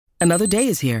Another day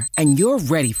is here, and you're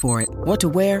ready for it. What to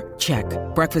wear? Check.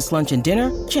 Breakfast, lunch, and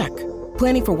dinner? Check.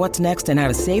 Planning for what's next and how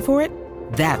to save for it?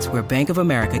 That's where Bank of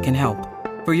America can help.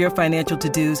 For your financial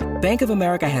to-dos, Bank of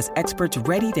America has experts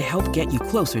ready to help get you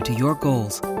closer to your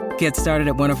goals. Get started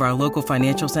at one of our local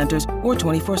financial centers or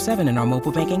 24/7 in our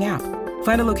mobile banking app.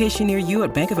 Find a location near you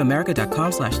at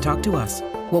bankofamerica.com/talktous.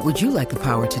 What would you like the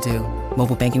power to do?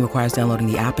 Mobile banking requires downloading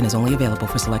the app and is only available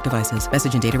for select devices.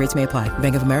 Message and data rates may apply.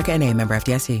 Bank of America N.A., member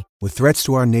FDIC. With threats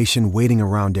to our nation waiting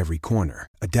around every corner,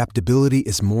 adaptability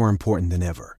is more important than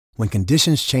ever. When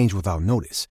conditions change without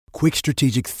notice, quick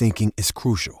strategic thinking is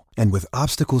crucial. And with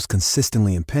obstacles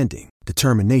consistently impending,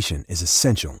 determination is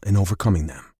essential in overcoming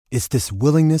them. It's this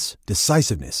willingness,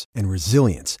 decisiveness, and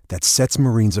resilience that sets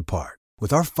Marines apart.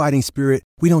 With our fighting spirit,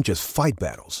 we don't just fight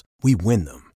battles, we win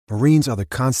them. Marines are the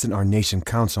constant our nation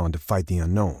counts on to fight the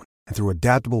unknown. And through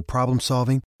adaptable problem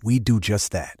solving, we do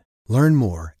just that. Learn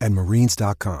more at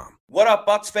marines.com. What up,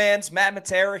 Bucs fans? Matt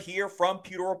Matera here from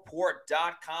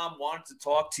PewterReport.com. Wanted to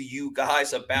talk to you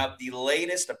guys about the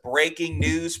latest breaking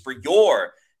news for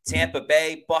your Tampa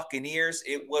Bay Buccaneers.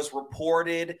 It was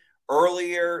reported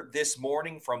earlier this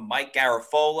morning from Mike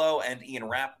Garafolo and Ian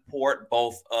Rappaport,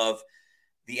 both of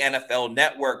the NFL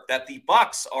Network, that the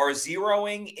Bucs are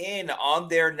zeroing in on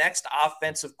their next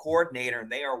offensive coordinator,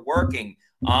 and they are working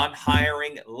on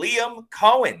hiring Liam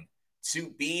Coen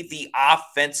to be the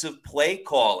offensive play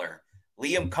caller.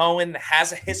 Liam Coen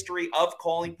has a history of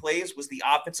calling plays, was the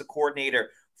offensive coordinator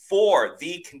for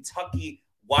the Kentucky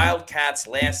Wildcats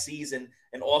last season,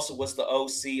 and also was the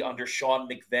OC under Sean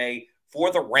McVay for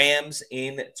the Rams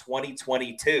in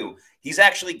 2022. He's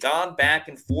actually gone back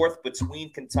and forth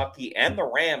between Kentucky and the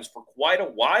Rams for quite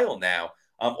a while now,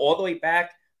 all the way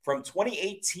back from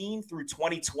 2018 through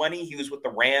 2020. He was with the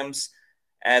Rams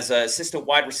as an assistant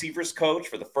wide receivers coach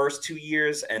for the first 2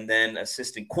 years, and then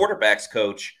assistant quarterbacks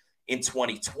coach in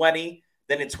 2020.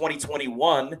 Then in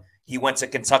 2021, he went to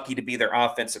Kentucky to be their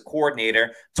offensive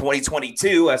coordinator.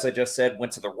 2022, as I just said,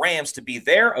 went to the Rams to be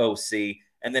their OC.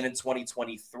 And then in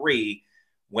 2023,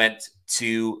 went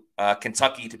to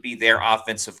Kentucky to be their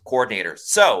offensive coordinator.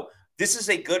 So this is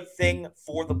a good thing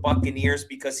for the Buccaneers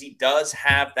because he does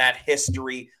have that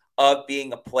history of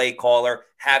being a play caller,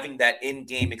 having that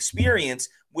in-game experience,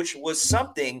 which was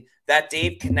something that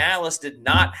Dave Canales did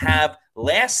not have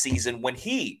last season when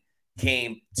he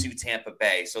came to Tampa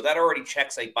Bay. So that already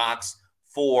checks a box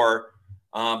for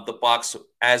the Bucs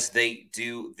as they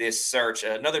do this search.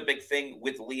 Another big thing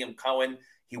with Liam Coen,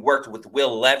 he worked with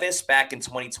Will Levis back in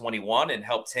 2021 and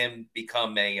helped him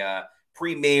become a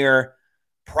premier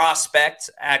prospect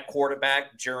at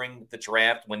quarterback during the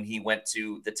draft when he went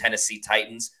to the Tennessee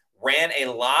Titans. Ran a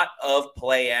lot of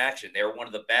play action. They were one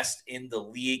of the best in the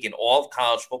league in all of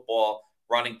college football,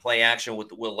 running play action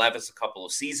with Will Levis a couple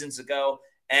of seasons ago.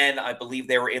 And I believe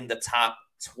they were in the top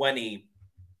 20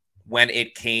 when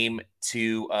it came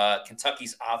to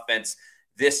Kentucky's offense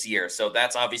this year. So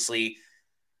that's obviously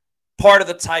part of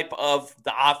the type of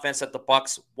the offense that the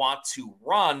Bucs want to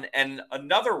run. And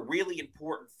another really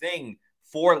important thing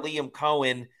for Liam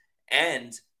Coen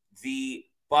and the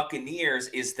Buccaneers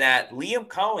is that Liam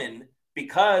Coen,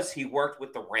 because he worked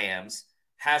with the Rams,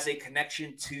 has a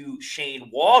connection to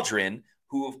Shane Waldron,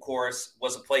 who, of course,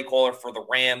 was a play caller for the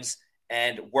Rams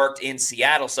and worked in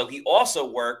Seattle. So he also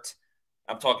worked,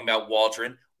 I'm talking about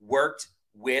Waldron, worked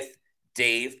with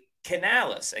Dave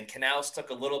Canales. And Canales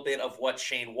took a little bit of what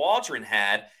Shane Waldron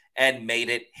had and made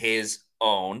it his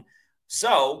own.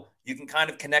 So you can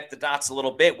kind of connect the dots a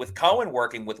little bit with Coen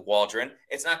working with Waldron.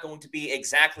 It's not going to be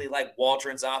exactly like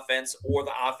Waldron's offense or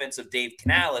the offense of Dave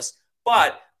Canales,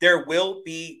 but there will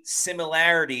be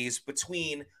similarities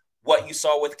between what you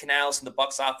saw with Canales and the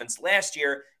Bucs offense last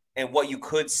year and what you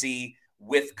could see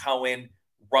with Coen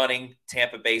running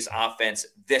Tampa Bay's offense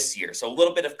this year. So a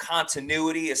little bit of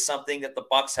continuity is something that the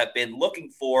Bucs have been looking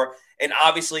for. And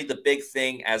obviously the big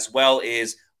thing as well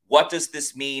is, what does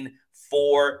this mean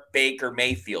for Baker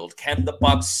Mayfield? Can the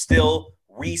Bucs still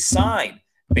re-sign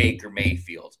Baker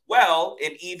Mayfield? Well,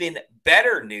 in even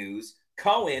better news,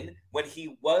 Coen, when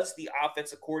he was the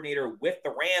offensive coordinator with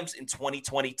the Rams in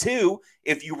 2022,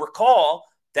 if you recall,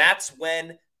 that's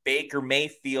when Baker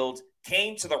Mayfield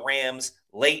came to the Rams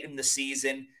late in the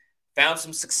season, found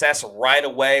some success right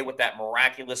away with that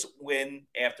miraculous win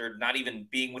after not even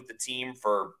being with the team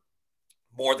for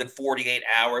more than 48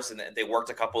 hours, and they worked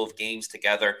a couple of games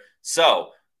together. So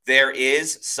there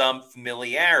is some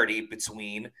familiarity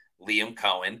between Liam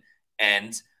Coen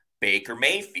and Baker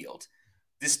Mayfield.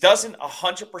 This doesn't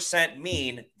 100%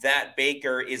 mean that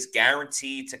Baker is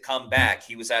guaranteed to come back.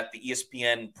 He was at the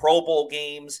ESPN Pro Bowl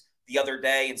games the other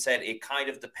day and said it kind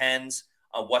of depends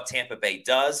on what Tampa Bay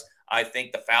does. I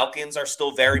think the Falcons are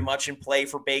still very much in play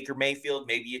for Baker Mayfield,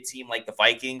 maybe a team like the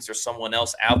Vikings or someone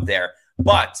else out there.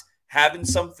 But having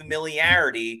some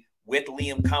familiarity with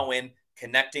Liam Coen,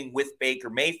 connecting with Baker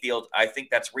Mayfield, I think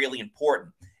that's really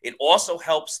important. It also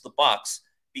helps the Bucs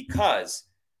because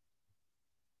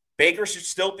Baker should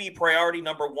still be priority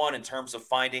number one in terms of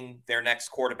finding their next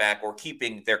quarterback or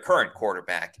keeping their current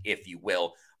quarterback, if you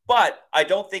will. But I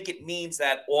don't think it means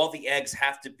that all the eggs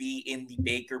have to be in the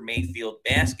Baker Mayfield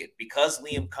basket because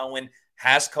Liam Coen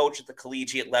has coached at the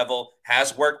collegiate level,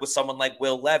 has worked with someone like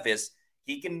Will Levis.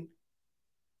 He can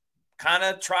kind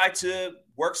of try to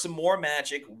work some more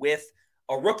magic with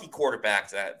a rookie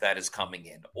quarterback that is coming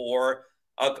in, or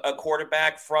a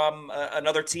quarterback from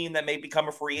another team that may become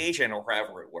a free agent, or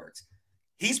however it works.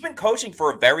 He's been coaching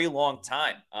for a very long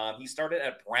time. He started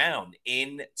at Brown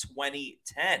in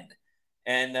 2010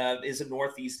 and is a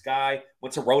Northeast guy.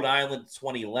 Went to Rhode Island in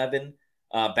 2011,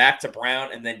 back to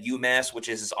Brown, and then UMass, which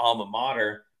is his alma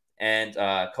mater, and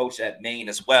coached at Maine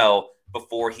as well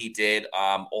before he did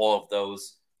all of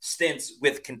those stints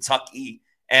with Kentucky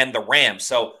and the Rams.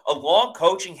 So a long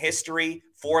coaching history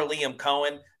for Liam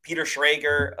Coen. Peter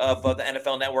Schrager of the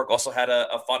NFL Network also had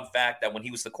a fun fact that when he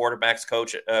was the quarterback's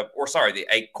coach,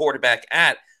 a quarterback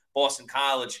at Boston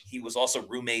College, he was also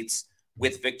roommates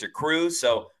with Victor Cruz.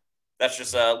 So that's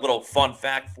just a little fun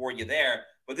fact for you there.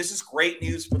 But this is great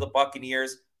news for the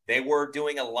Buccaneers. They were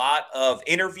doing a lot of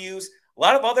interviews. A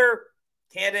lot of other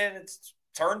candidates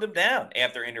turned him down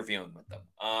after interviewing with them.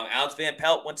 Alex Van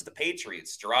Pelt went to the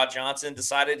Patriots. Gerard Johnson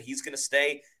decided he's going to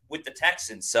stay with the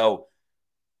Texans. So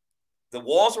the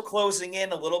walls were closing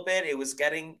in a little bit. It was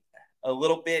getting a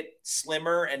little bit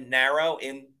slimmer and narrow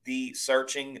in the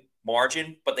searching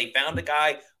margin, but they found a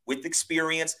guy with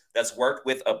experience that's worked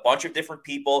with a bunch of different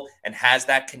people and has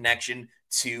that connection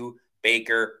to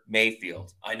Baker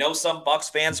Mayfield. I know some Bucs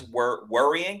fans were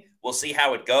worrying. We'll see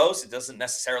how it goes. It doesn't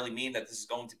necessarily mean that this is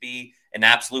going to be an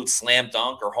absolute slam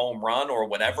dunk or home run or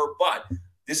whatever, but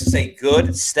this is a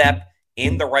good step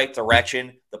in the right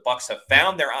direction. The Bucs have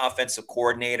found their offensive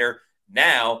coordinator.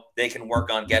 Now they can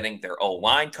work on getting their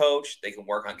O-line coach. They can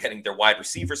work on getting their wide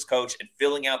receivers coach and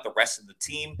filling out the rest of the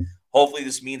team. Hopefully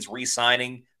this means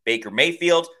re-signing Baker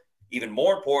Mayfield. Even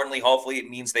more importantly, hopefully it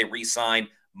means they re-sign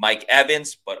Mike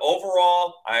Evans. But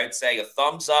overall, I'd say a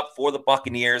thumbs up for the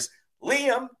Buccaneers.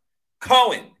 Liam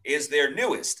Coen is their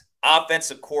newest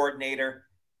offensive coordinator.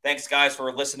 Thanks, guys,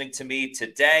 for listening to me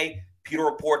today.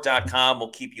 PewterReport.com will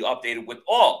keep you updated with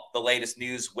all the latest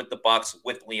news with the Bucs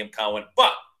with Liam Coen.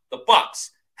 But the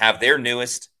Bucs have their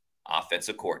newest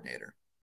offensive coordinator.